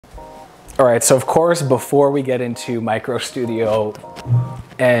All right, so of course, before we get into MicroStudio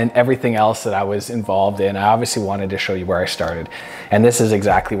and everything else that I was involved in, I obviously wanted to show you where I started. And this is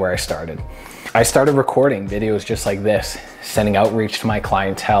exactly where I started. I started recording videos just like this, sending outreach to my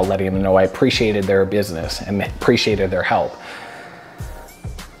clientele, letting them know I appreciated their business and appreciated their help.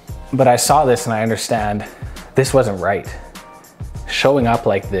 But I saw this and I understand this wasn't right. Showing up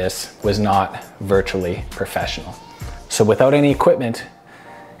like this was not virtually professional. So without any equipment,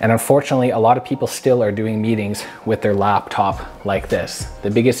 and unfortunately, a lot of people still are doing meetings with their laptop like this.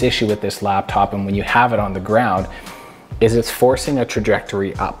 The biggest issue with this laptop, and when you have it on the ground, is it's forcing a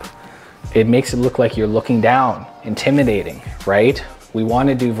trajectory up. It makes it look like you're looking down, intimidating, right? We want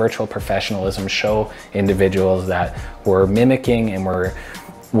to do virtual professionalism, show individuals that we're mimicking and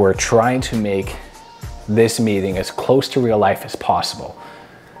we're trying to make this meeting as close to real life as possible.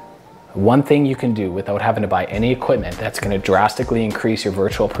 One thing you can do without having to buy any equipment that's going to drastically increase your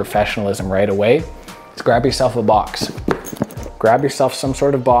virtual professionalism right away is grab yourself a box. Grab yourself some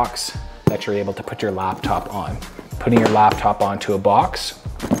sort of box that you're able to put your laptop on. Putting your laptop onto a box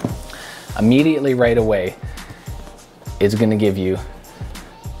immediately right away is going to give you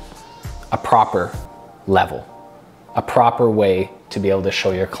a proper level, a proper way to be able to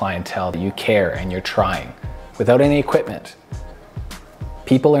show your clientele that you care and you're trying without any equipment.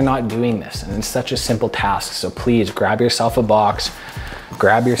 People are not doing this, and it's such a simple task. So please grab yourself a box,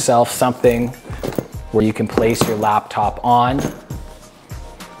 grab yourself something where you can place your laptop on.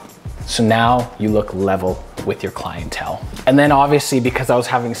 So now you look level with your clientele. And then obviously, because I was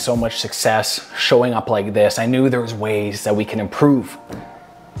having so much success showing up like this, I knew there was ways that we can improve.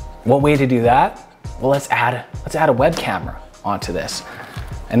 What way to do that? Well, let's add a web camera onto this.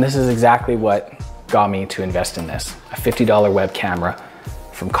 And this is exactly what got me to invest in this, a $50 web camera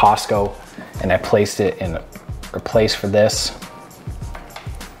from Costco, and I placed it in a place for this.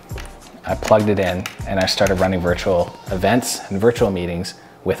 I plugged it in and I started running virtual events and virtual meetings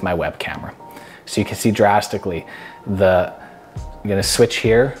with my web camera. So you can see drastically I'm gonna switch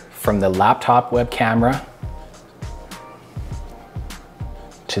here from the laptop web camera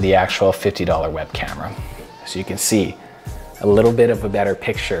to the actual $50 web camera. So you can see a little bit of a better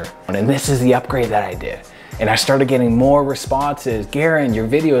picture. And this is the upgrade that I did. And I started getting more responses. Garen, your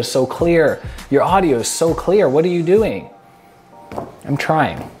video is so clear. Your audio is so clear. What are you doing? I'm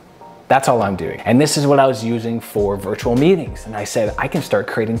trying. That's all I'm doing. And this is what I was using for virtual meetings. And I said, I can start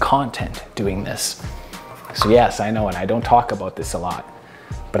creating content doing this. So yes, I know, and I don't talk about this a lot,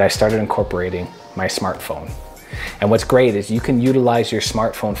 but I started incorporating my smartphone. And what's great is you can utilize your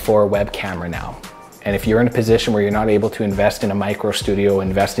smartphone for a web camera now. And if you're in a position where you're not able to invest in a MicroStudio,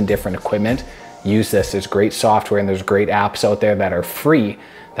 invest in different equipment, use this. There's great software and there's great apps out there that are free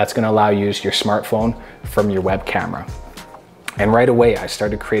that's going to allow you to use your smartphone from your web camera. And right away, I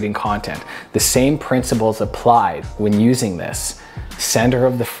started creating content. The same principles applied when using this. Center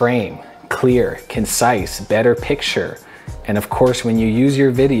of the frame, clear, concise, better picture. And of course, when you use your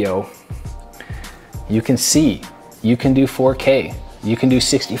video, you can see, you can do 4K, you can do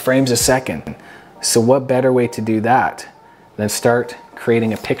 60 frames a second. So what better way to do that than start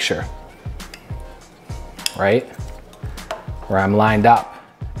creating a picture, right? Where I'm lined up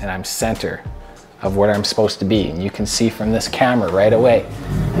and I'm center of where I'm supposed to be. And you can see from this camera right away,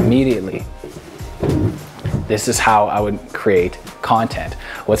 immediately, this is how I would create content.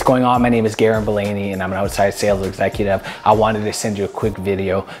 What's going on? My name is Garen Belaney and I'm an outside sales executive. I wanted to send you a quick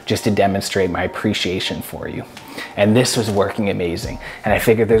video just to demonstrate my appreciation for you. And this was working amazing. And I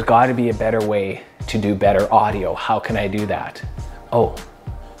figured there's got to be a better way to do better audio. How can I do that? Oh,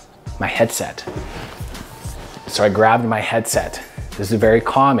 my headset. So I grabbed my headset. This is very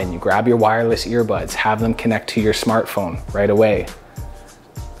common. You grab your wireless earbuds, have them connect to your smartphone right away.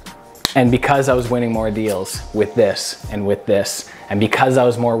 And because I was winning more deals with this, and because I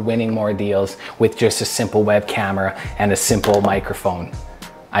was winning more deals with just a simple web camera and a simple microphone,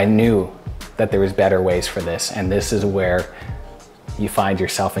 I knew that there was better ways for this. And this is where you find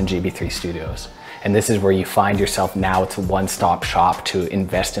yourself in GB3 Studios. And this is where you find yourself now. It's a one-stop shop to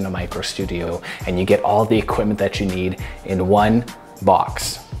invest in a MicroStudio, and you get all the equipment that you need in one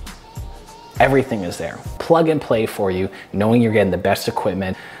box. Everything is there. Plug and play for you, knowing you're getting the best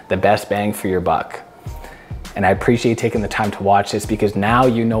equipment, the best bang for your buck. And I appreciate you taking the time to watch this, because now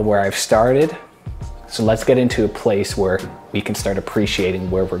you know where I've started. So let's get into a place where we can start appreciating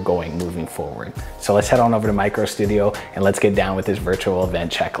where we're going moving forward. So let's head on over to MicroStudio and let's get down with this virtual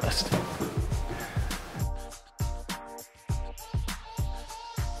event checklist.